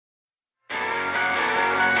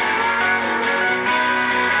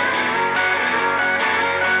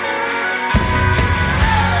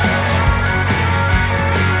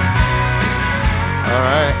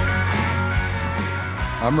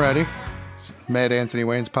I'm ready. It's Mad Anthony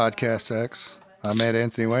Wayne's Podcast X. I'm Mad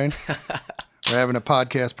Anthony Wayne. We're having a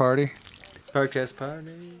podcast party. Podcast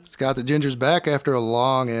party. Scott the Ginger's back after a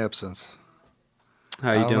long absence.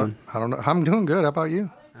 How are you doing? I don't know. I'm doing good. How about you?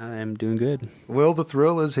 I am doing good. Will the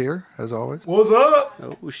Thrill is here, as always. What's up?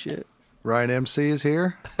 Oh, shit. Ryan MC is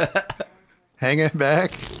here. Hanging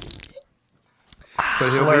back. So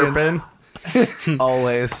Slurping.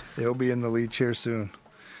 Always. he'll be in the lead chair soon.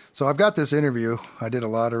 So I've got this interview I did a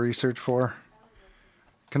lot of research for.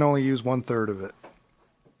 Can only use 1/3 of it.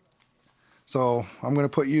 So I'm going to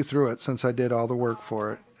put you through it since I did all the work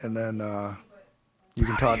for it. And then you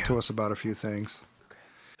can talk to us about a few things.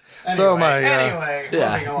 So my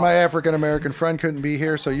my African-American friend couldn't be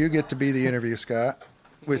here, so you get to be the interview, Scott,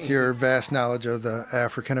 with your vast knowledge of the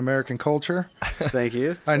African-American culture. Thank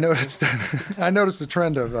you. I noticed the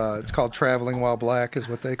trend of, it's called traveling while black is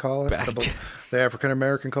what they call it, the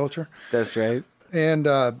African-American culture. That's right. And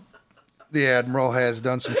the Admiral has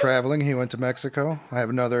done some traveling. He went to Mexico. I have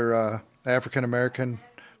another African-American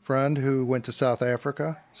friend who went to South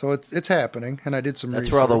Africa. So it's happening, and I did some That's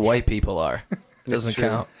research. where all the white people are. Doesn't true.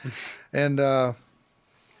 count. And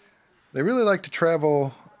they really like to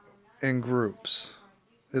travel in groups,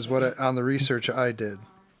 is what on the research I did,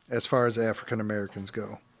 as far as African Americans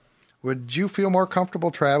go. Would you feel more comfortable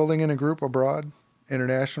traveling in a group abroad,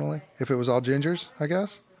 internationally, if it was all gingers, I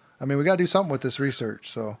guess? I mean, we got to do something with this research,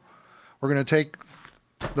 so we're going to take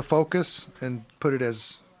the focus and put it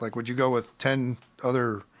as, like, would you go with 10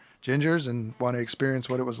 other gingers and want to experience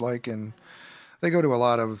what it was like? And they go to a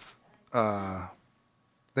lot of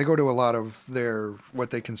their, what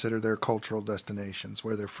they consider their cultural destinations,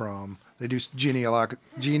 where they're from. They do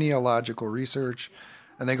genealogical research,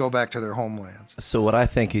 and they go back to their homelands. So what I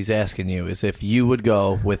think he's asking you is if you would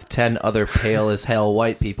go with 10 other pale as hell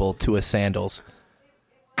white people to a Sandals.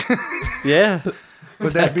 Yeah.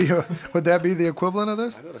 Would that be the equivalent of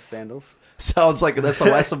this? I go to Sandals. Sounds like that's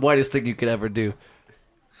the whitest thing you could ever do.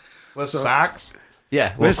 With socks?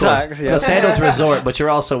 Yeah, With of course. socks, yeah. No, Sandals Resort, but you're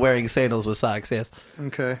also wearing sandals with socks, yes.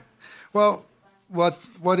 Okay. Well, what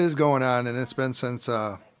is going on, and it's been since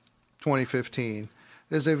 2015,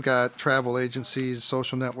 is they've got travel agencies,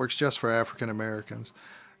 social networks just for African Americans.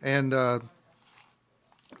 And the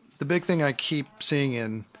big thing I keep seeing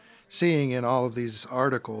in all of these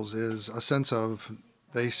articles is a sense of,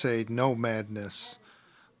 they say, nomadness.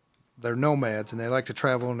 They're nomads, and they like to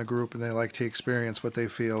travel in a group, and they like to experience what they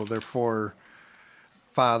feel their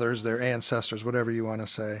forefathers, their ancestors, whatever you want to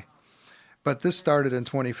say. But this started in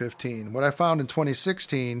 2015. What I found in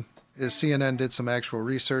 2016 is CNN did some actual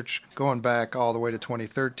research going back all the way to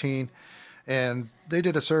 2013, and they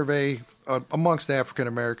did a survey amongst African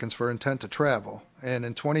Americans for intent to travel. And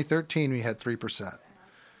in 2013, we had 3%.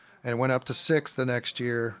 And it went up to 6% the next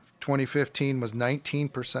year. 2015 was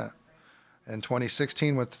 19%. And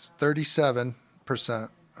 2016 with 37%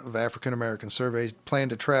 of African Americans surveyed plan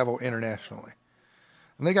to travel internationally.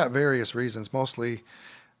 And they got various reasons. Mostly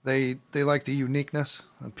they like the uniqueness,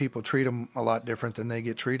 and people treat them a lot different than they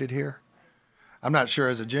get treated here. I'm not sure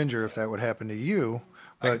as a ginger if that would happen to you.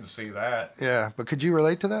 But, I can see that. Yeah, but could you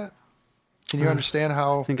relate to that? Can you understand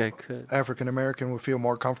how I think I could. African American would feel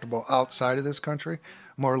more comfortable outside of this country,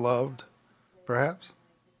 more loved, perhaps?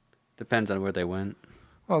 Depends on where they went.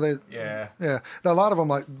 Well, Yeah. a lot of them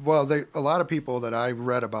a lot of people that I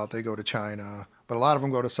read about, they go to China, but a lot of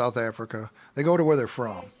them go to South Africa. They go to where they're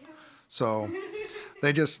from. So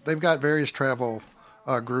they've got various travel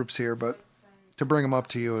groups here, but to bring them up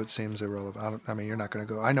to you, it seems irrelevant. I mean, you're not going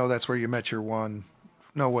to go. I know that's where you met your one.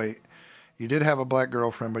 No, wait. You did have a black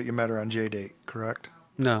girlfriend, but you met her on JDate, correct?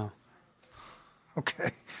 No.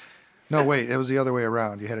 Okay. No, wait. It was the other way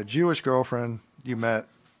around. You had a Jewish girlfriend you met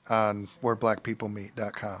on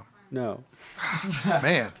whereblackpeoplemeet.com. No.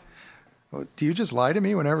 Man, do you just lie to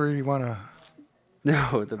me whenever you want to?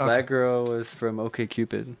 No, the black girl was from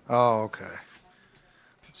OkCupid. Oh, okay.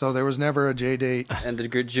 So there was never a JDate. And the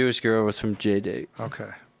good Jewish girl was from JDate. Okay.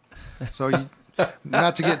 So you,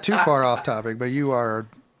 not to get too far off topic, but you are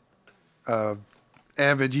an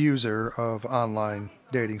avid user of online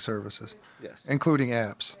dating services, Yes. including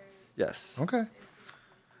apps. Yes. Okay.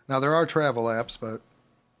 Now there are travel apps, but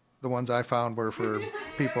the ones I found were for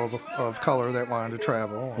people of color that wanted to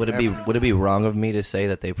travel. Would it be wrong of me to say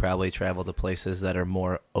that they probably travel to places that are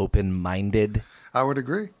more open-minded? I would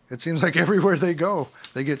agree. It seems like everywhere they go,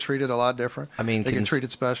 they get treated a lot different. I mean, they get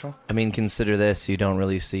treated special. I mean, consider this: you don't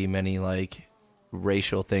really see many like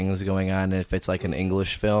racial things going on if it's like an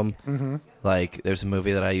English film. Mm-hmm. Like, there's a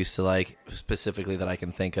movie that I used to like specifically that I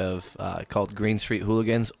can think of called Green Street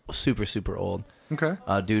Hooligans. Super, super old. Okay.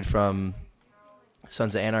 Dude from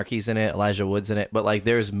Sons of Anarchy's in it, Elijah Wood's in it, but like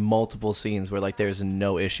there's multiple scenes where like there's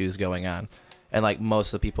no issues going on. And like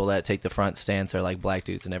most of the people that take the front stance are like black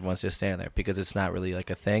dudes and everyone's just standing there because it's not really like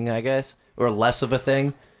a thing, I guess, or less of a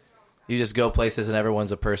thing. You just go places and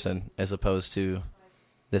everyone's a person as opposed to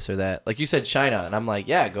this or that. Like you said, China, and I'm like,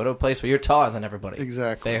 yeah, go to a place where you're taller than everybody.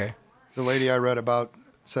 Exactly. Fair. The lady I read about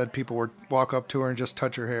said people would walk up to her and just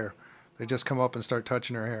touch her hair. They just come up and start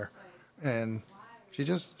touching her hair. And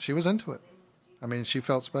she was into it. I mean, she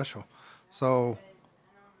felt special. So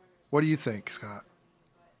what do you think, Scott?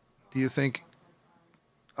 Do you think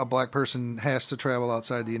a black person has to travel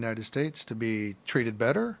outside the United States to be treated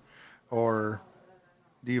better? Or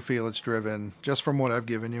do you feel it's driven, just from what I've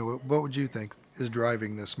given you, what would you think is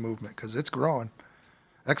driving this movement? Because it's growing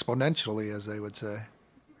exponentially, as they would say.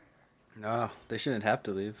 No, they shouldn't have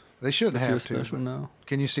to leave. They shouldn't They feel have to. special, but no.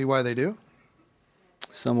 Can you see why they do?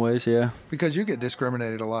 Some ways, yeah. Because you get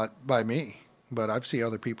discriminated a lot by me, but I've seen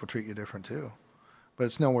other people treat you different too. But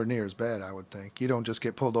it's nowhere near as bad, I would think. You don't just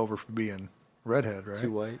get pulled over for being redhead, right?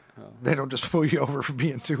 Too white. Oh. They don't just pull you over for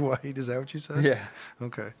being too white. Is that what you said? Yeah.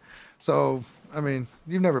 Okay. So, I mean,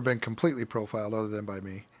 you've never been completely profiled other than by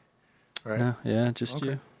me, right? No, yeah, just Okay.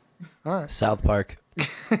 you. All right. South Park.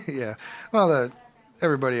 Yeah. Well,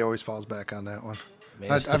 everybody always falls back on that one. I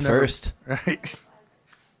mean, it's the I've never- first. Right.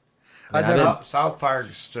 I mean, I've never- South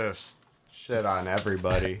Park's just shit on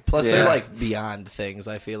everybody. Plus, Yeah. they're like beyond things.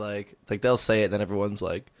 I feel like they'll say it, then everyone's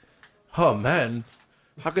like, "Oh man,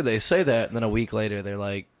 how could they say that?" And then a week later, they're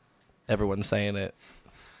like, everyone's saying it.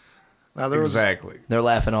 Now, there was, Exactly. They're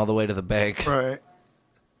laughing all the way to the bank. right.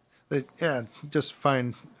 Just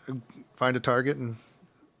find a target and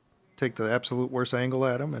take the absolute worst angle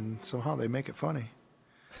at them, and somehow they make it funny.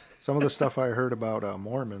 Some of the stuff I heard about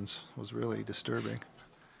Mormons was really disturbing.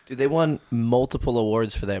 Dude, they won multiple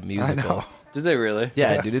awards for that musical. I know. Did they really?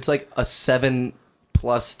 Yeah, Yeah. dude, it's like a 7+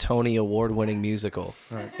 Tony Award-winning musical.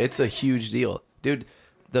 Right. It's a huge deal, dude.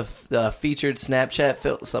 The featured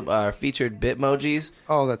Snapchat featured Bitmojis.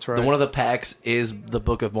 Oh, that's right. One of the packs is the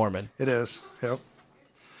Book of Mormon. It is. Yep.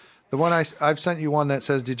 The one I've sent you one that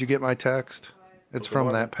says, "Did you get my text?" It's from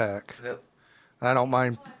that pack. Yep. I don't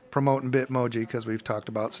mind promoting Bitmoji because we've talked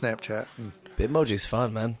about Snapchat. And Bitmoji's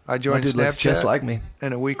fun, man. I joined My dude looks just Snapchat. like me.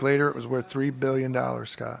 a week later, it was worth $3 billion,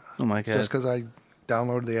 Scott. Oh my god. Just because I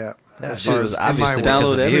downloaded the app. As Dude, far it was as in my obviously world.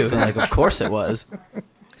 because of Download you. everything. Like, of course it was.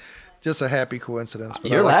 Just a happy coincidence.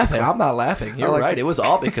 but I You're like to laughing. call- I'm not laughing. You're like right. to- It was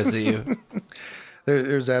all because of you.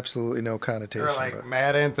 There's absolutely no connotation. They're like, but-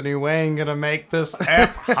 Matt Anthony Wayne gonna make this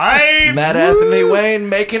app hype. Matt Anthony Wayne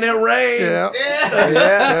making it rain. Yeah.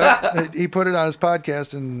 Yeah. He put it on his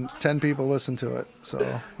podcast and 10 people listened to it.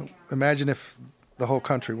 So imagine if the whole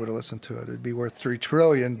country would have listened to it. It'd be worth $3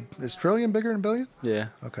 trillion. Is trillion bigger than billion? Yeah.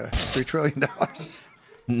 Okay. $3 trillion.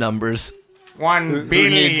 Numbers. $1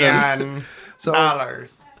 needs them? billion So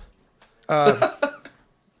dollars.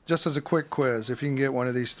 just as a quick quiz, if you can get one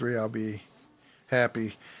of these three, I'll be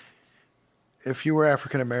happy. If you were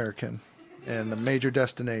African American and a major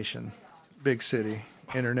destination, big city,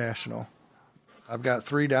 international, I've got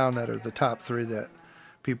three down that are the top three that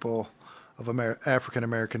people of African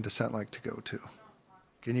American descent like to go to.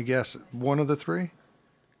 Can you guess one of the three?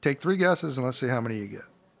 Take three guesses and let's see how many you get.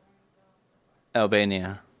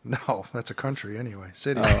 Albania. No, that's a country anyway.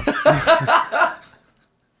 City.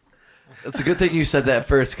 It's a good thing you said that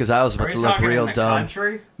first because I was about to look real dumb.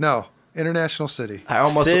 Country? No, international city. I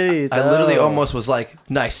Cities, literally oh. almost was like,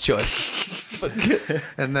 nice choice.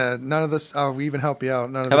 And none of this, I'll even help you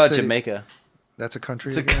out. None of How the about city, Jamaica? That's a country.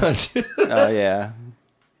 It's a again? country. Oh yeah.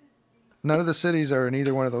 None of the cities are in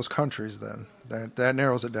either one of those countries then. That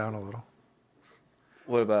narrows it down a little.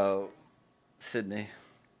 What about Sydney?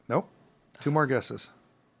 Nope. Two more guesses.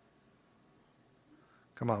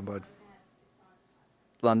 Come on, bud.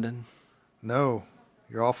 London? No.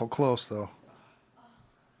 You're awful close, though.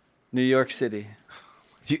 New York City?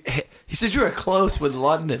 He said you were close with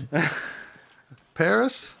London.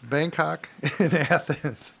 Paris, Bangkok, and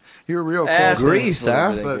Athens. You're real close. Athens Greece, was a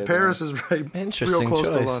huh? bit But good Paris one. is right Interesting real close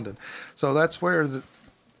to choice. London. So that's where,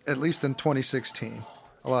 at least in 2016,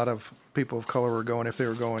 a lot of people of color were going if they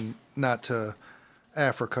were going not to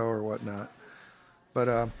Africa or whatnot. But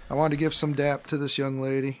I wanted to give some dap to this young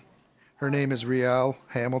lady. Her name is Rial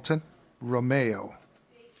Hamilton Romeo.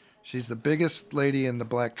 She's the biggest lady in the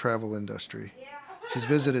black travel industry. She's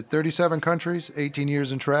visited 37 countries, 18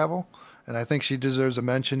 years in travel, and I think she deserves a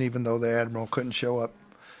mention even though the Admiral couldn't show up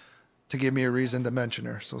to give me a reason to mention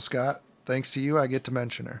her. So, Scott, thanks to you, I get to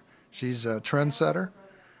mention her. She's a trendsetter,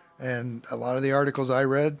 and a lot of the articles I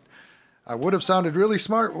read, I would have sounded really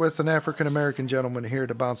smart with an African-American gentleman here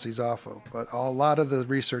to bounce these off of, but a lot of the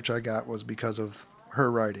research I got was because of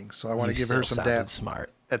her writings. So I want to You give her still some sounded daps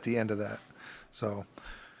smart. at the end of that. So,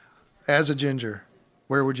 as a ginger,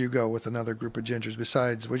 where would you go with another group of gingers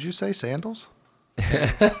besides, would you say sandals?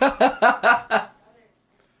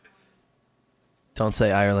 Don't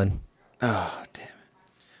say Ireland. Oh, damn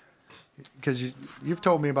it. Because you've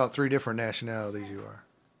told me about 3 different nationalities you are.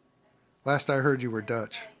 Last I heard, you were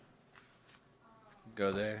Dutch.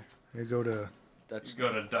 Go there. You go to... Dutch.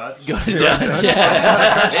 Go to Dutch. Go to Dutch.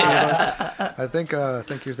 Yeah. I think you're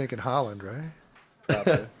thinking Holland, right?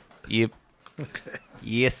 Probably. Yep.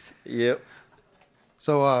 Yes. Yep.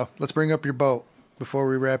 So let's bring up your boat before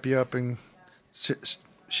we wrap you up and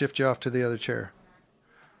shift you off to the other chair.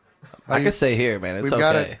 I can stay here, man. It's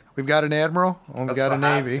okay. We've got an admiral and we've That's got a the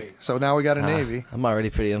hot navy. seat. So now we got a navy. I'm already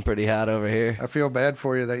pretty hot over here. I feel bad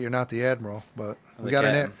for you that you're not the admiral, but we the got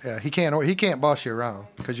captain. yeah. He can't boss you around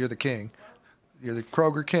because you're the king. You're the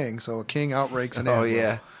Kroger king, so a king outranks an Oh admiral.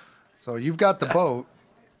 yeah. So you've got the boat,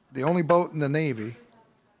 the only boat in the Navy,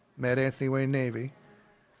 Mad Anthony Wayne Navy.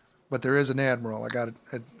 But there is an admiral.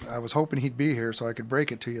 I was hoping he'd be here so I could break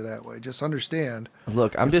it to you that way. Just understand.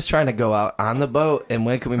 Look, I'm just trying to go out on the boat, and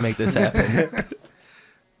when can we make this happen?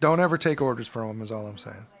 Don't ever take orders from him. Is all I'm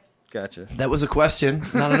saying. Gotcha. That was a question,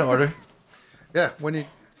 not an order. Yeah, when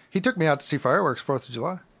he took me out to see fireworks 4th of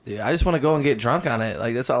July. Dude, I just want to go and get drunk on it.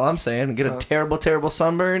 Like that's all I'm saying. Get a terrible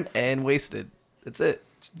sunburn and wasted. That's it.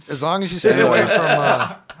 As long as you stay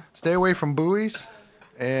away from buoys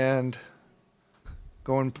and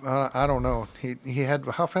going. I don't know. He had.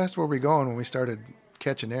 How fast were we going when we started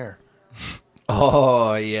catching air?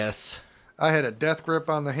 Oh yes. I had a death grip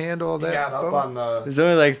on the handle of that Got up boat. on the. There's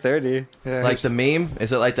only like 30. Yeah, Like the meme?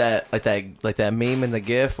 Is it like that meme in the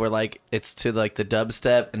GIF where like it's to like the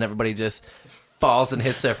dubstep and everybody just falls and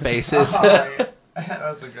hits their faces?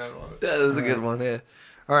 That's a good one. That was a good one. Yeah.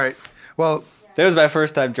 All right. Well, That was my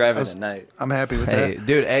first time driving at night. I'm happy with Hey, that.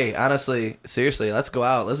 dude. Hey, honestly, seriously, let's go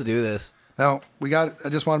out. Let's do this. Now I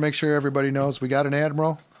just want to make sure everybody knows we got an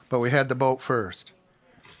admiral, but we had the boat first.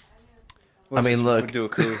 We'll mean, just- look. We'll do a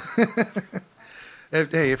coup.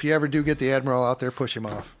 If you ever do get the admiral out there, push him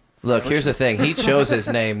off. Look, here's the thing. He chose his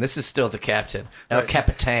name. This is still the captain. El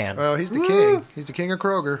Capitan. Well, he's the king. He's the king of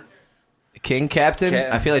Kroger. King Captain?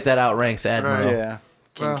 Captain. I feel like that outranks Admiral. Right. Yeah.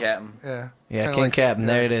 King Well, Captain. Yeah. Yeah, Kinda King like- Captain.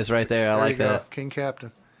 yeah. There it is right there. I There like you go. that. King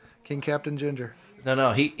Captain. King Captain Ginger.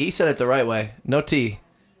 No, he said it the right way. No T.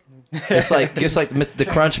 Just like the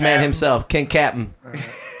Crunch Man himself, King Captain.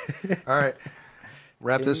 All right.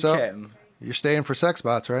 Wrap King this up. Captain. You're staying for sex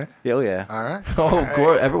bots, right? Oh, yeah. All right. Oh, of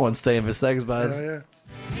course, everyone's staying for sex buds. Oh, yeah.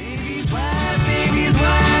 Davey's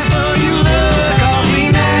wife, oh, you look awfully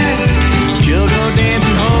nice. She'll go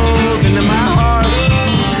dancing holes into my heart.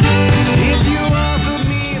 If you offered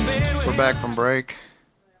me a bed We're back from break.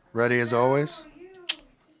 Ready as always.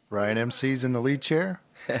 Ryan MC's in the lead chair.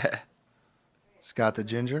 Scott the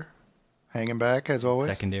Ginger hanging back as always.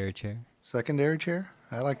 Secondary chair. Secondary chair.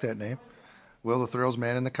 I like that name. Will the Thrills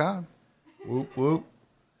Man in the Con. Whoop whoop.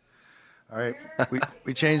 All right.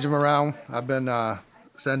 We changed them around. I've been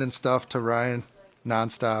sending stuff to Ryan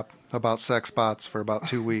nonstop about sex bots for about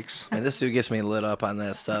 2 weeks. And this dude gets me lit up on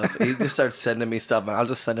that stuff. He just starts sending me stuff, and I'll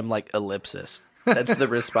just send him like ellipsis. That's the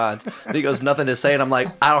response. And he goes, nothing to say, and I'm like,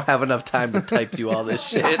 I don't have enough time to type you all this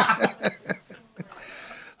shit.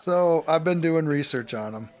 So I've been doing research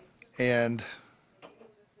on them, and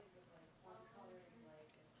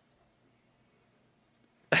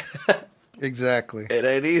exactly. It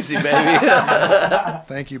ain't easy, baby.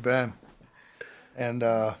 Thank you, Ben. And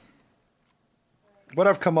what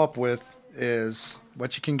I've come up with is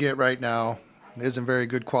what you can get right now. It isn't very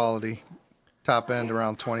good quality. Top end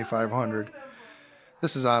around 2,500.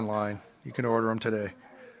 This is online. You can order them today.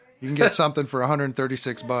 You can get something for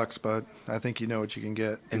 $136, but I think you know what you can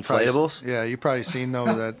get. Inflatables? Yeah, you've probably seen those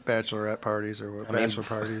at bachelorette parties or bachelor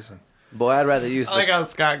parties. And Boy, I'd rather use I like the... how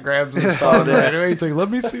Scott grabs his phone right away. He's like,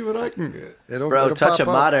 let me see what I can get. it'll Touch pop of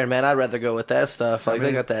up. Modern, man. I'd rather go with that stuff. Like,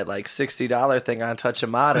 they got that, like, $60 thing on Touch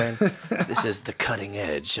of Modern. This is the cutting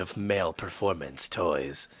edge of male performance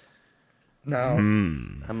toys. No.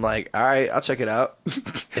 I'm like, all right, I'll check it out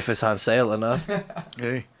if it's on sale enough.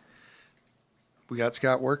 Hey, we got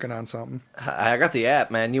Scott working on something. I got the app,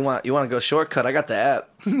 man. You want to go shortcut? I got the app.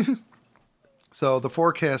 So the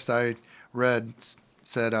forecast I read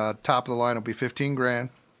said top of the line will be 15 grand.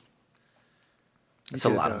 It's a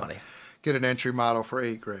lot of money. Get an entry model for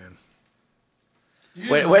 $8,000.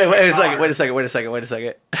 Wait a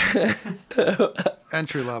second.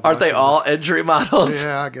 Entry level. Aren't they all entry models?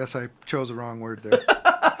 Yeah, I guess I chose the wrong word there.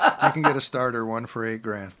 You can get a starter one for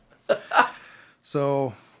 $8,000.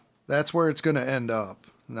 So that's where it's going to end up.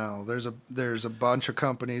 No, there's a bunch of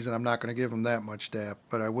companies, and I'm not going to give them that much dap,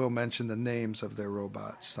 but I will mention the names of their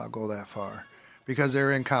robots. I'll go that far because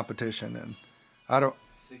they're in competition, and I don't.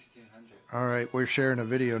 1600. All right, we're sharing a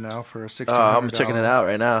video now for a $1,600. Oh, I'm checking it out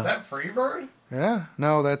right Is now. that Freebird? Yeah,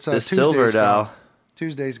 no, that's The Tuesday's silver doll. Gone.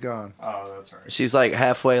 Tuesday's gone. Oh, that's right. She's like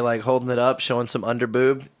halfway, like holding it up, showing some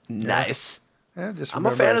underboob. Nice. Yeah, just I'm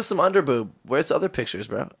a fan of some underboob. Where's the other pictures,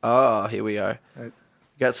 bro? Oh, here we are.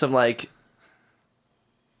 Got some like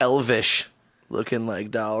elvish looking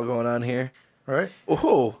like doll going on here. right.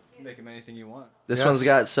 Oh, Make him anything you want. this Yes. one's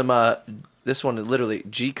got some. This one literally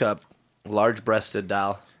G cup, large breasted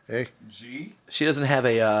doll. Hey, G? She doesn't have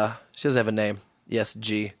a. She doesn't have a name. Yes,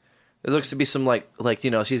 G. It looks to be some like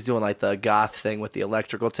she's doing like the goth thing with the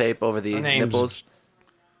electrical tape over the Her name's- nipples.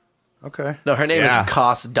 okay. No, her name Yeah. is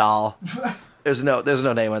Cost Doll. There's no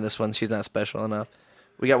name on this one. She's not special enough.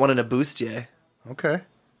 We got one in a bustier. Okay.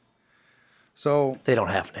 So They don't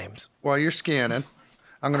have names. while you're scanning,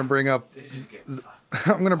 I'm going to bring up.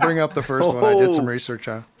 I'm going to bring up the first one I did some research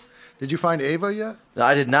on. Did you find Ava yet? No,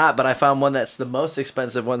 I did not, but I found one that's the most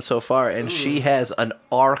expensive one so far, and she has an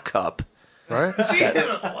R cup. Right.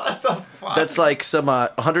 What the fuck? That's like some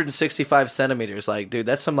 165 centimeters. Like, dude,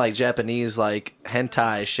 that's some like Japanese like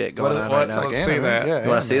hentai shit going on right now. Let's see Anime, that. yeah. You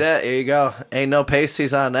want to see that? Here you go. Ain't no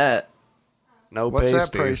pasties on that. No What's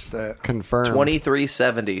that pasties. price at? Confirmed.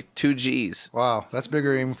 23.70, 2 G's. Wow, that's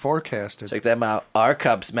bigger than even forecasted. Check them out. R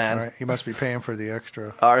cups, man. Right. You must be paying for the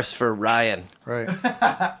extra. R's for Ryan. Right.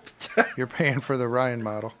 You're paying for the Ryan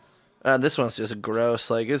model. This one's just gross.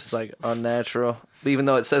 Like, it's like unnatural. Even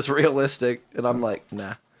though it says realistic, and I'm like,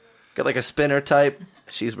 nah. Got like a spinner type.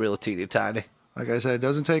 She's real teeny tiny. Like I said, it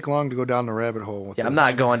doesn't take long to go down the rabbit hole with Yeah, this. I'm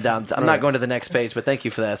not going down. I'm Right. not going to the next page, but thank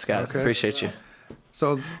you for that, Scott. Okay. Appreciate you.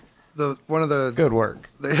 So, one of the Good work.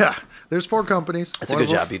 yeah, there's 4 companies. That's a One good of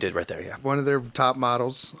them- job you did right there, yeah. One of their top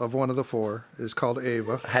models of one of the 4 is called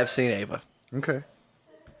Ava. I have seen Ava. Okay.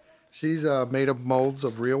 She's made of molds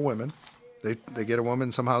of real women. They get a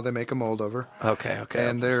woman, somehow they make a mold of her. Okay, okay.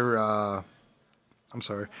 And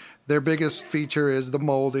their biggest feature is the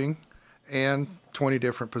molding and 20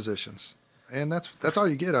 different positions. And that's all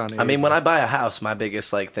you get on Ava. I mean, when I buy a house, my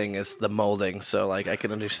biggest like thing is the molding. So like, I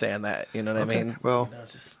can understand that. You know what I mean? Well, You know,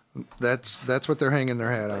 just that's what they're hanging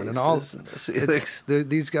their hat on. And all bases and ceilings.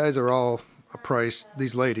 these guys are all priced.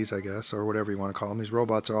 These ladies, I guess, or whatever you want to call them. These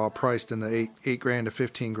robots are all priced in the $8 grand to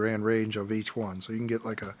 $15,000 range of each one. So you can get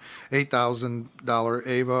like a $8,000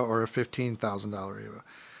 Ava or a $15,000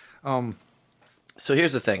 Ava. So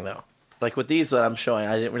here's the thing, though. Like with these that I'm showing,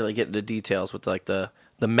 I didn't really get into details with like the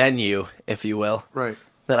menu, if you will, Right.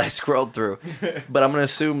 that I scrolled through. But I'm gonna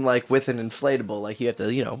assume like with an inflatable, like you have to,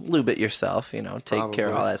 lube it yourself, take care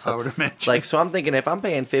of all Probably, that stuff. I would imagine. Like, so I'm thinking if I'm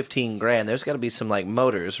paying 15 grand, there's got to be some like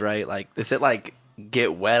motors, right? Like, does it like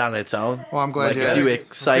get wet on its own? Well, I'm glad like you if you asked.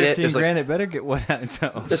 excite it, 15 there's like. grand, it better get one on its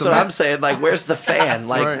own. That's what I'm saying. Like, where's the fan?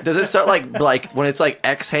 Like, Right. does it start like when it's like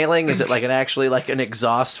exhaling? Is it like an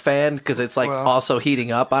exhaust fan? Because it's like Well, also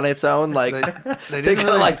heating up on its own. Like, They they didn't gotta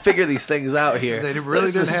really, like figure these things out here. They really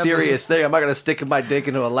this is didn't a have serious thing. I'm not gonna stick my dick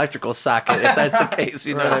into an electrical socket if that's the case.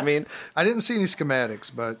 You know what I Right. mean? I didn't see any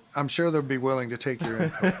schematics, but I'm sure they'll be willing to take your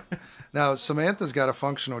input. Now, Samantha's got a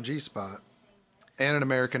functional G-spot and an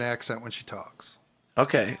American accent when she talks.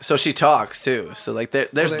 Okay, so she talks too. So like, there's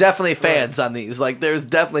Well, they- definitely fans on these. Like, there's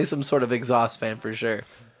definitely some sort of exhaust fan for sure.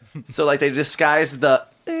 So like, they disguised the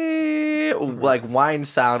like whine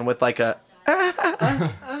sound with like a.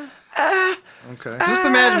 Okay. Just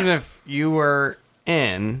imagine if you were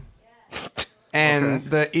in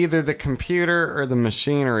and either the computer or the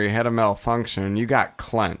machinery had a malfunction and you got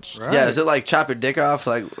clenched. Right. Yeah, is it like chop your dick off?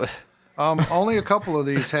 Like, Only a couple of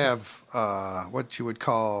these have what you would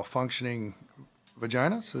call functioning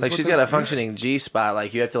vaginas. Is like what she's they're- got a functioning G spot.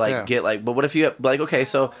 Like you have to like Yeah. get like. But what if you like? Okay,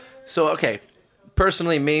 so okay.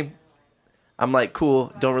 Personally, me, I'm like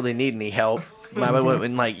cool. Don't really need any help. I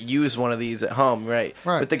wouldn't like use one of these at home, right?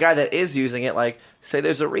 Right. But the guy that is using it, like, say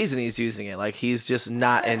there's a reason he's using it. Like he's just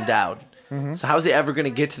not endowed. Mm-hmm. So how's he ever gonna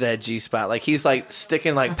get to that G spot? Like he's like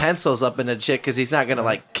sticking like pencils up in a chick because he's not gonna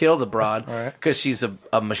like kill the broad Right. because she's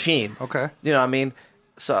a machine. Okay. You know what I mean?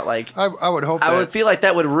 So like. I would hope that. I would feel like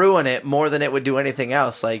that would ruin it more than it would do anything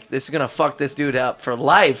else. Like this is gonna fuck this dude up for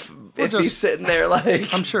life if he's just- sitting there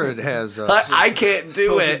like I'm sure it has. I can't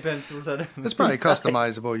do it. It's probably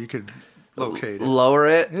customizable. You could locate it. Lower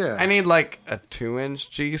it. Yeah. I need like a 2-inch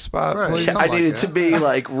G spot, Right. please. Yeah. I Something need like it to that. be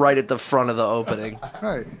like right at the front of the opening.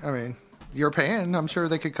 Right. I mean, you're paying. I'm sure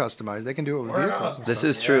they could customize. They can do it with vehicles. And This stuff.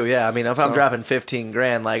 is true. Yeah. I mean, if I'm So- dropping 15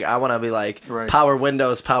 grand, like I want to be like Right. power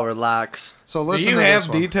windows, power locks. So Do listen you to have this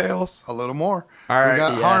one. details? A little more. All right. We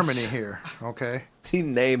got Yes. harmony here. Okay. These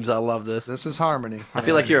names, I love this. This is Harmony. I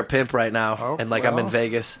feel like you're a pimp right now, Oh, and like I'm in well.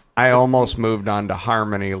 Vegas. I almost moved on to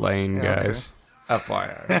Harmony Lane, Yeah, guys.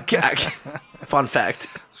 FYI. Fun fact.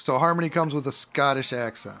 So Harmony comes with a Scottish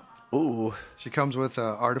accent. Ooh. She comes with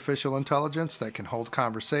artificial intelligence that can hold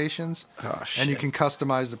conversations, Oh, shit. and you can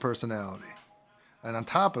customize the personality. And on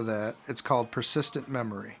top of that, it's called persistent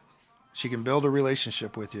memory. She can build a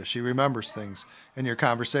relationship with you. She remembers things in your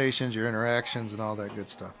conversations, your interactions, and all that good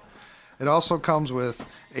stuff. It also comes with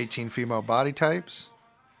 18 female body types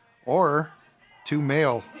or 2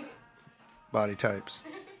 male body types.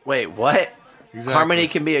 Wait, what? Exactly. Harmony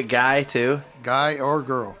can be a guy too. Guy or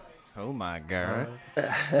girl. Oh my god.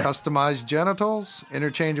 Customized genitals,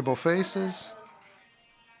 interchangeable faces,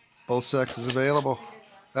 both sexes available.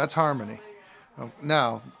 That's Harmony.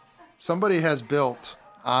 Now, somebody has built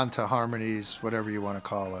onto Harmony's, whatever you want to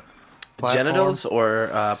call it, platform. Genitals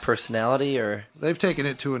or personality or They've taken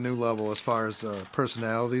it to a new level as far as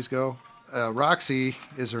personalities go. Roxy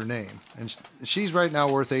is her name, and she's right now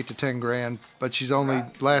worth $8 to $10,000. But she's only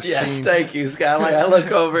last seen thank you, Scott. Like I look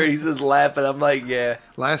over, he's just laughing. I'm like, yeah.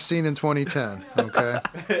 last seen in 2010. Okay,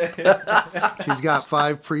 she's got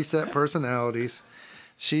 5 preset personalities.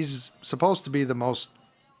 She's supposed to be the most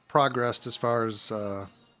progressed as far as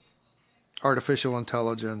artificial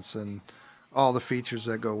intelligence and all the features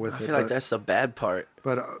that go with I it. feel like that's the bad part.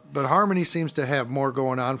 But Harmony seems to have more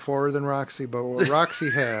going on for her than Roxy. But what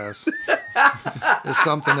Roxy has is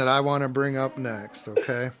something that I want to bring up next,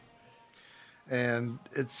 okay? And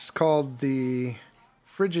it's called the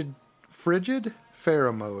Frigid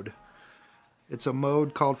Farah mode. It's a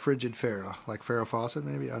mode called Frigid Farah, like Farrah Fawcett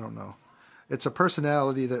maybe? I don't know. It's a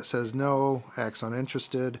personality that says no, acts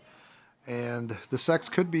uninterested, and the sex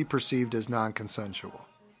could be perceived as non-consensual.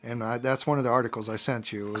 And that's one of the articles I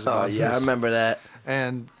sent you. It was Oh about yeah, I this. remember that.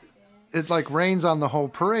 And it like rains on the whole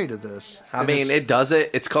parade of this. I And mean, it's- it does it.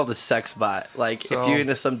 It's called a sex bot. Like So- if you're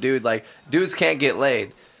into some dude, like dudes can't get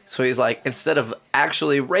laid, so he's like, instead of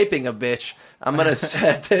actually raping a bitch, I'm gonna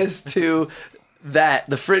set this to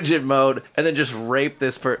the frigid mode, and then just rape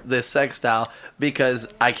this sex doll because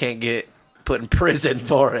I can't get put in prison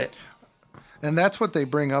for it. And that's what they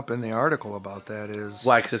bring up in the article about that is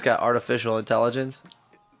Why? Because it's got artificial intelligence.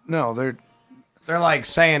 no, They're like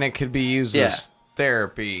saying it could be used Yeah. as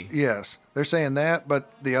therapy. yes, they're saying that,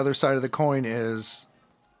 but the other side of the coin is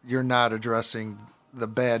you're not addressing the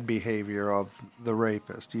bad behavior of the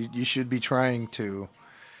rapist. You should be trying to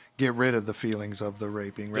get rid of the feelings of the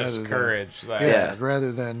raping rather Discourage that. than Yeah.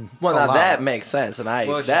 rather than Well, now allow that it. makes sense, and I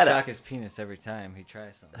Well, it should that shock his penis every time he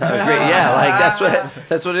tries something. I agree. Yeah, like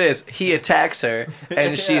that's what it is. He attacks her,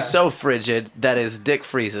 and she's so frigid that his dick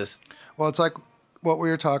freezes. Well, it's like what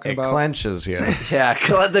we were talking It about. clenches you. Yeah,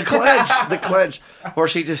 the clench, or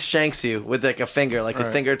she just shanks you with like a finger, like the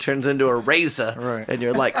Right. finger turns into a razor, Right. and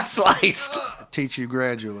you're like sliced Teach you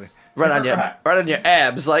gradually. right on your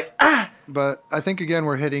abs, like ah. But I think again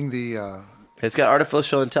we're hitting the It's got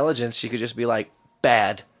artificial intelligence. She could just be like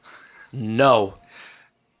bad, no.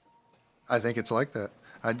 I think it's like that.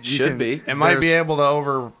 You Should be. It might be there's- able to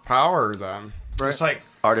overpower them. Right. It's like,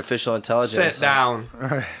 Artificial intelligence. sit down.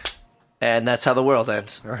 Right, And that's how the world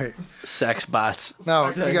ends. right. Sex bots. Now,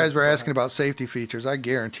 you guys were asking about safety features. I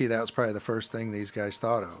guarantee that was probably the first thing these guys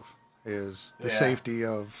thought of is the Yeah. safety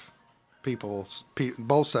of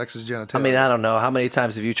both sexes' genitalia. I mean, I don't know. How many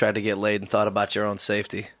times have you tried to get laid and thought about your own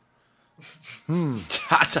safety? Man,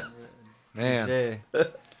 Jay.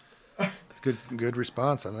 good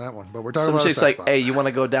response on that one. But we're talking Some about chick's sex like, bots. hey, you want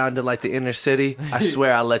to go down to like the inner city? I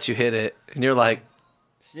swear I'll let you hit it. And you're like,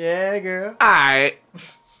 Yeah, girl. all right.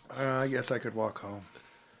 I guess I could walk home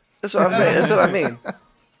That's what I'm saying. That's what I mean.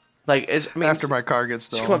 Like, after my car gets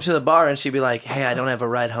she'd stolen. come up to the bar and she'd be like, hey, I don't have a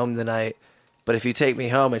ride home tonight, but if you take me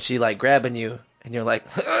home, and she like grabbing you, and you're like,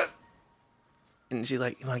 and she's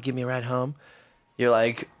like, you want to give me a ride home? You're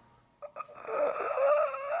like,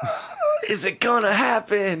 is it gonna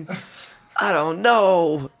happen? I don't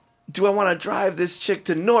know. Do I want to drive this chick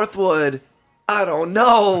to Northwood? I don't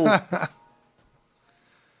know.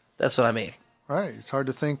 That's what I mean. Right. It's hard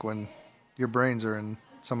to think when your brains are in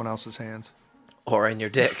someone else's hands. Or in your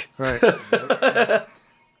dick. Right.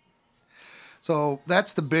 So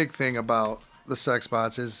that's the big thing about the sex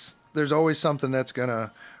bots is there's always something that's going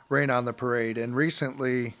to rain on the parade. And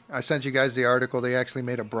recently, I sent you guys the article. They actually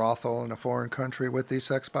made a brothel in a foreign country with these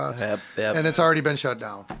sex bots. Yep, yep. And it's already been shut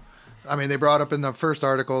down. I mean, they brought up in the first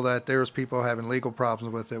article that there was people having legal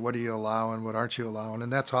problems with it. What are you allowing? What aren't you allowing?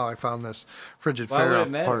 And that's how I found this frigid Why would Pharaoh it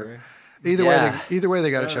matter? part. Either Yeah. way, they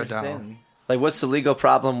got I it don't shut down. understand. Like, what's the legal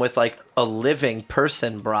problem with like a living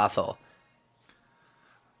person brothel?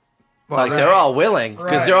 Well, Like they're all willing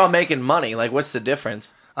because Right. they're all making money. Like, what's the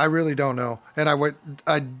difference? I really don't know. And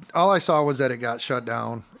all I saw was that it got shut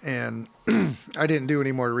down, and I didn't do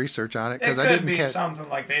any more research on it because I didn't catch. something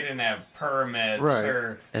like they didn't have permits Right.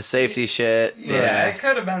 or A safety shit. Yeah. it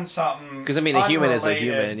could have been something. Because I mean, a human is a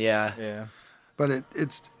unrelated. human. Yeah. Yeah. But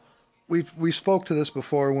it's we spoke to this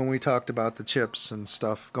before when we talked about the chips and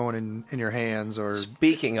stuff going in your hands or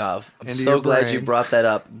Speaking of, I'm Into so your glad brain. you brought that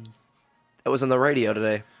up. That was on the radio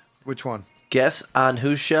today. which one? Guess on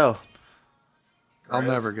whose show? I'll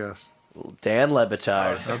never guess. Dan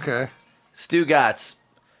Lebitard. Okay. Stu Gatz.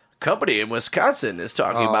 Company in Wisconsin is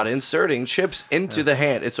talking Oh. about inserting chips into the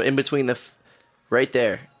hand. It's in between right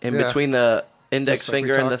there, in Yeah. between the index Just like we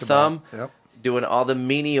finger and the talked about. thumb. Yep. Doing all the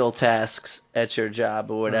menial tasks at your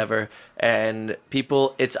job or whatever. And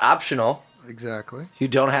people, it's optional. Exactly. You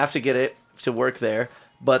don't have to get it to work there.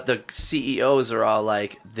 But the CEOs are all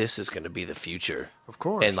like, this is going to be the future Of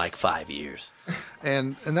course. in like 5 years.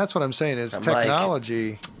 And that's what I'm saying is I'm like-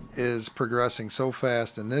 technology is progressing so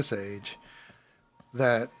fast in this age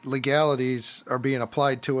that legalities are being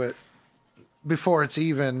applied to it before it's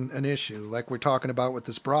even an issue. Like we're talking about with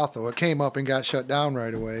this brothel, it came up and got shut down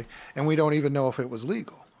right away, and we don't even know if it was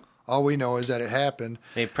legal. All we know is that it happened,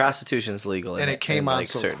 I mean, prostitution's legal. and in, it came in, on like,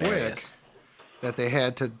 so certain quick areas. that they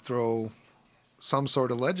had to throw some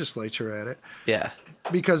sort of legislature at it Yeah.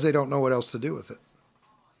 because they don't know what else to do with it.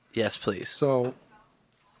 Yes, please. So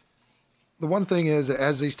the one thing is,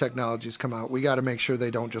 as these technologies come out, we got to make sure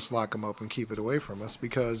they don't just lock them up and keep it away from us,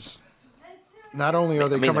 because not only are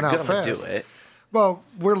they I mean, coming they're out gonna fast. do it. Well,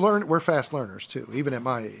 we're fast learners too, even at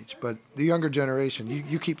my age. But the younger generation,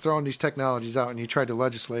 you keep throwing these technologies out and you try to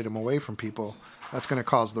legislate them away from people. That's going to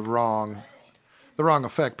cause the wrong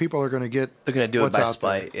effect. People are going to get. They're going to do it what's by out there.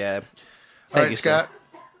 spite. Yeah. All Thank right, you, sir. Scott.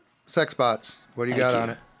 Sex bots. What do you Thank got you. on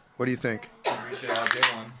it? What do you think? We should all get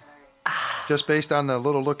one. Just based on the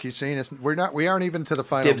little look you've seen, we aren't even to the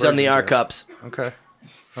final. Dibs on the versions R yet. cups. Okay.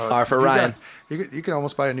 R for You got- Ryan. you can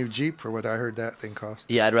almost buy a new Jeep for what I heard that thing cost.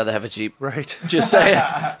 Yeah, I'd rather have a Jeep. Right. Just saying.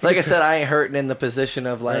 Like I said, I ain't hurting in the position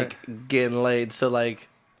of like Right. getting laid. So like,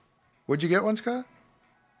 Would you get one, Scott?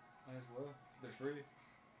 Might as well. They're free.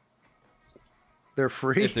 They're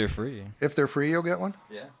free. If they're free. If they're free, you'll get one.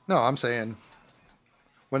 Yeah. No, I'm saying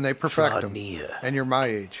when they perfect draw them, near. and you're my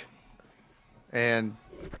age, and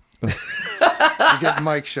you get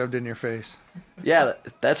Mike shoved in your face. Yeah,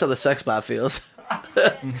 that's how the sex bot feels.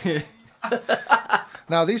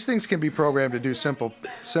 Now these things can be programmed to do simple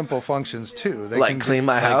functions too. They Like can clean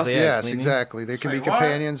my house. yeah, Yes, cleaning? exactly. They can Say be what?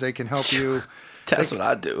 companions. They can help you. That's what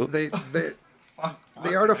I do. The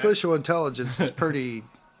artificial intelligence is pretty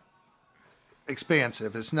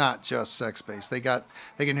expansive. It's not just sex based. They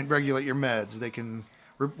can regulate your meds. They can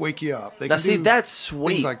wake you up. They Now, can see, do that's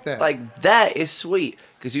sweet. things like that. Like, that is sweet.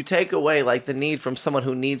 Because you take away, like, the need from someone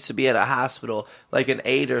who needs to be at a hospital, like an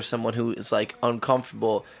aide or someone who is, like,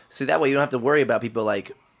 uncomfortable. See, that way you don't have to worry about people,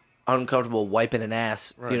 like, uncomfortable wiping an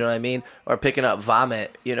ass, Right. you know what I mean? Or picking up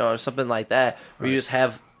vomit, you know, or something like that. Where you just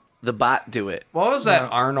have the bot do it. What was that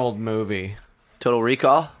Arnold movie? Total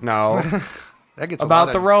Recall? No, that gets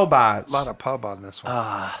about the robots. a lot of pub on this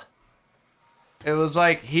one. It was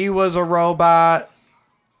like he was a robot,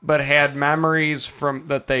 but had memories from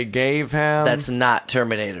that they gave him. That's not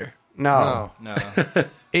Terminator. no. no. No.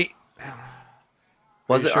 It-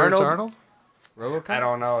 Was Are you it sure Arnold? It's Arnold? RoboCop? I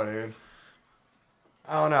don't know, dude.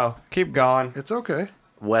 I don't know. Keep going. It's okay.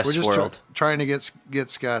 We're just Westworld. trying to get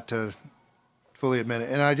Scott to fully admit it.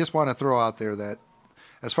 And I just want to throw out there that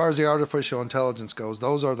as far as the artificial intelligence goes,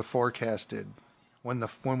 those are the forecasted.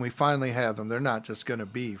 When we finally have them, they're not just going to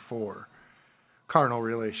be for carnal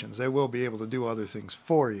relations. They will be able to do other things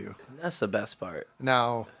for you. That's the best part.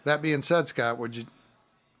 Now, that being said, Scott, would you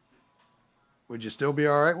still be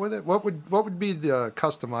all right with it? What would be the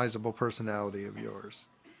customizable personality of yours?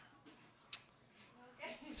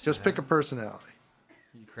 Just pick a personality.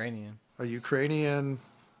 Ukrainian. A Ukrainian,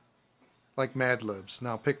 like Mad Libs.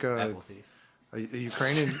 Now pick Apple thief. a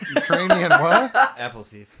Ukrainian what? Apple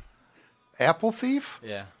thief. Apple thief?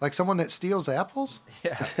 Yeah. Like someone that steals apples?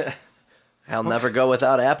 Yeah. I'll never go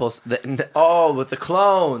without apples. Oh, with the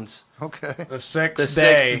clones. Okay. The sixth The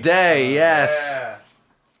day. sixth day, yes. Yeah.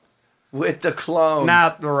 With the clones.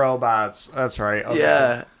 Not the robots. That's right. Okay.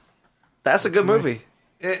 Yeah. That's a good movie.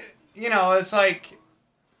 It's like,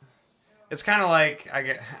 it's kind of like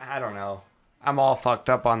I don't know. I'm all fucked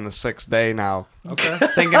up on the sixth day now, Okay.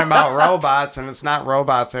 thinking about robots, and it's not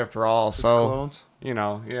robots after all. So Clones.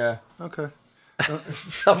 yeah. Okay. I'm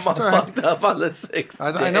all fucked up on the sixth day.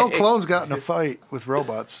 I know clones got in a fight with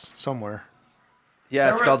robots somewhere.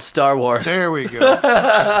 Yeah, it's called Star Wars. There we go.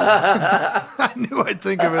 I knew I'd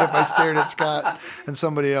think of it if I stared at Scott and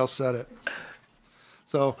somebody else said it.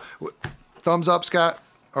 So, thumbs up, Scott.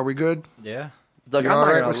 Are we good? Yeah. Look, You're I'm all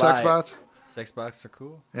not right gonna with lie. sex bots? Sex bots are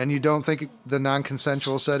cool. And you don't think the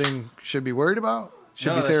non-consensual setting should be worried about?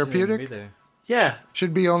 Should be that shouldn't even therapeutic? be there. Yeah.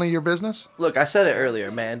 Should be only your business? Look, I said it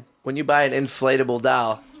earlier, man. When you buy an inflatable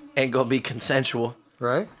doll, ain't gonna be consensual.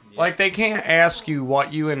 Right? Like, they can't ask you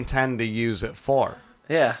what you intend to use it for.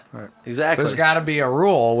 Yeah. Right. Exactly. There's got to be a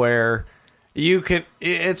rule where you could.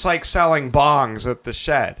 It's like selling bongs at the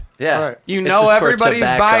shed. yeah. Right. You It's know just for everybody's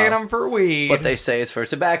tobacco, buying them for weed. but they say it's for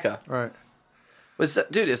tobacco. Right. But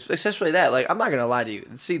dude, it's essentially that. Like, I'm not gonna lie to you.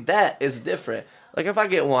 See, that is different. Like, if I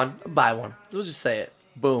get one, I buy one. We'll just say it.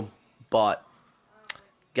 Boom, bought.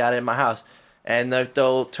 Got it in my house, and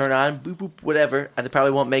they'll turn on, boop boop, whatever. And they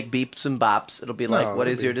probably won't make beeps and bops. It'll be like, No, "What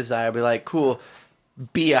it'll is be- your desire?" I'll be like, "Cool,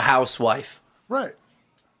 be a housewife." Right.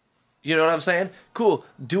 You know what I'm saying? Cool.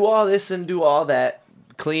 Do all this and do all that.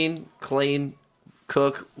 Clean,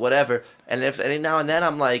 cook, whatever. And if any now and then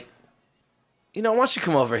I'm like, why don't you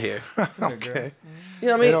come over here? Okay. You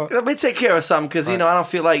know what I mean? You know- Let me take care of something because, Right. I don't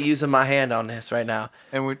feel like using my hand on this right now.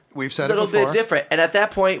 And we've A said it little before. bit different. And at that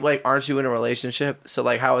point, like, aren't you in a relationship? So,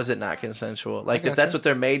 like, how is it not consensual? Like, if that's gotcha. what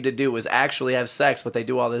they're made to do is actually have sex, but they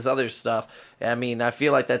do all this other stuff. I mean, I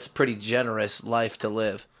feel like that's pretty generous life to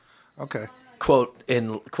live. Okay. Quote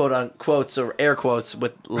on quotes or air quotes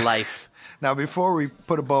with life. Now, before we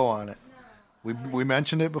put a bow on it, we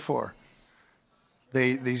mentioned it before.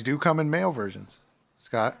 These do come in male versions.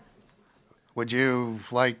 Scott, would you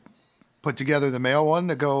put together the male one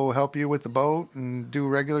to go help you with the boat and do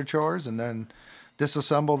regular chores, and then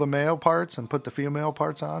disassemble the male parts and put the female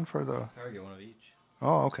parts on for the? I would get one of each.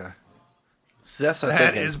 Oh, okay. So that's what I'm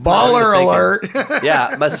That thinking. is Baller alert. Yeah,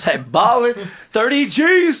 I'm about to say balling 30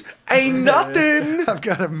 G's ain't nothing. I've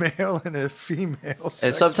got a male and a female. And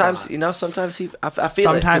sex sometimes, bot. sometimes I feel it. 'Cause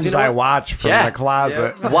Sometimes you know I what? watch from Yeah. the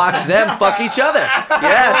closet. Watch them fuck each other.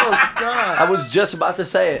 Yes. God. I was just about to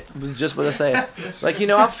say it. Like,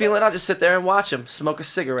 I'm feeling, I'll just sit there and watch them smoke a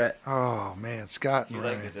cigarette. Oh man, Scott. You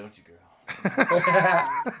Ryan. like it, don't you,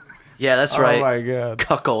 girl? Yeah, that's Oh right. my god.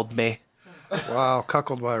 Cuckold me. Wow,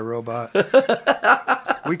 cuckolded by a robot.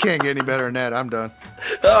 We can't get any better than that. I'm done.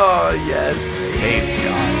 Oh, yes. Hates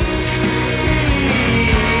God.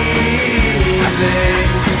 I said,